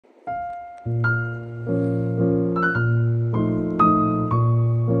Good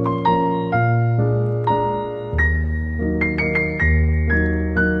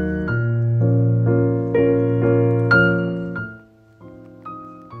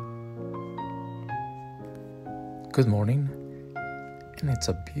morning, and it's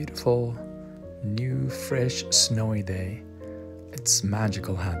a beautiful, new, fresh, snowy day. It's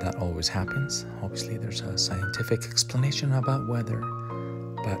magical how that always happens. Obviously, there's a scientific explanation about weather,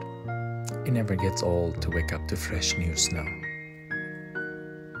 but it never gets old to wake up to fresh, new snow.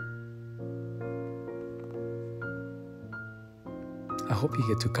 I hope you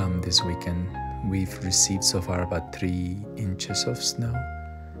get to come this weekend. We've received so far about 3 inches of snow,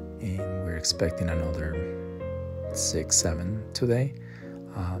 and we're expecting another 6, 7 today.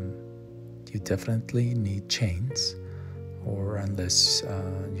 You definitely need chains, or unless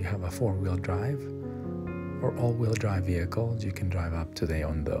you have a 4-wheel drive or all-wheel drive vehicle, you can drive up today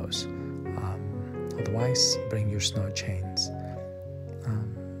on those. Otherwise, bring your snow chains.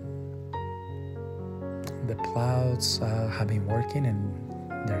 The plows have been working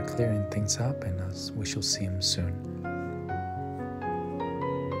and they're clearing things up, and we shall see them soon.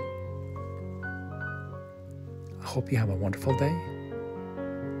 I hope you have a wonderful day.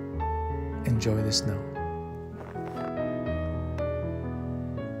 Enjoy the snow.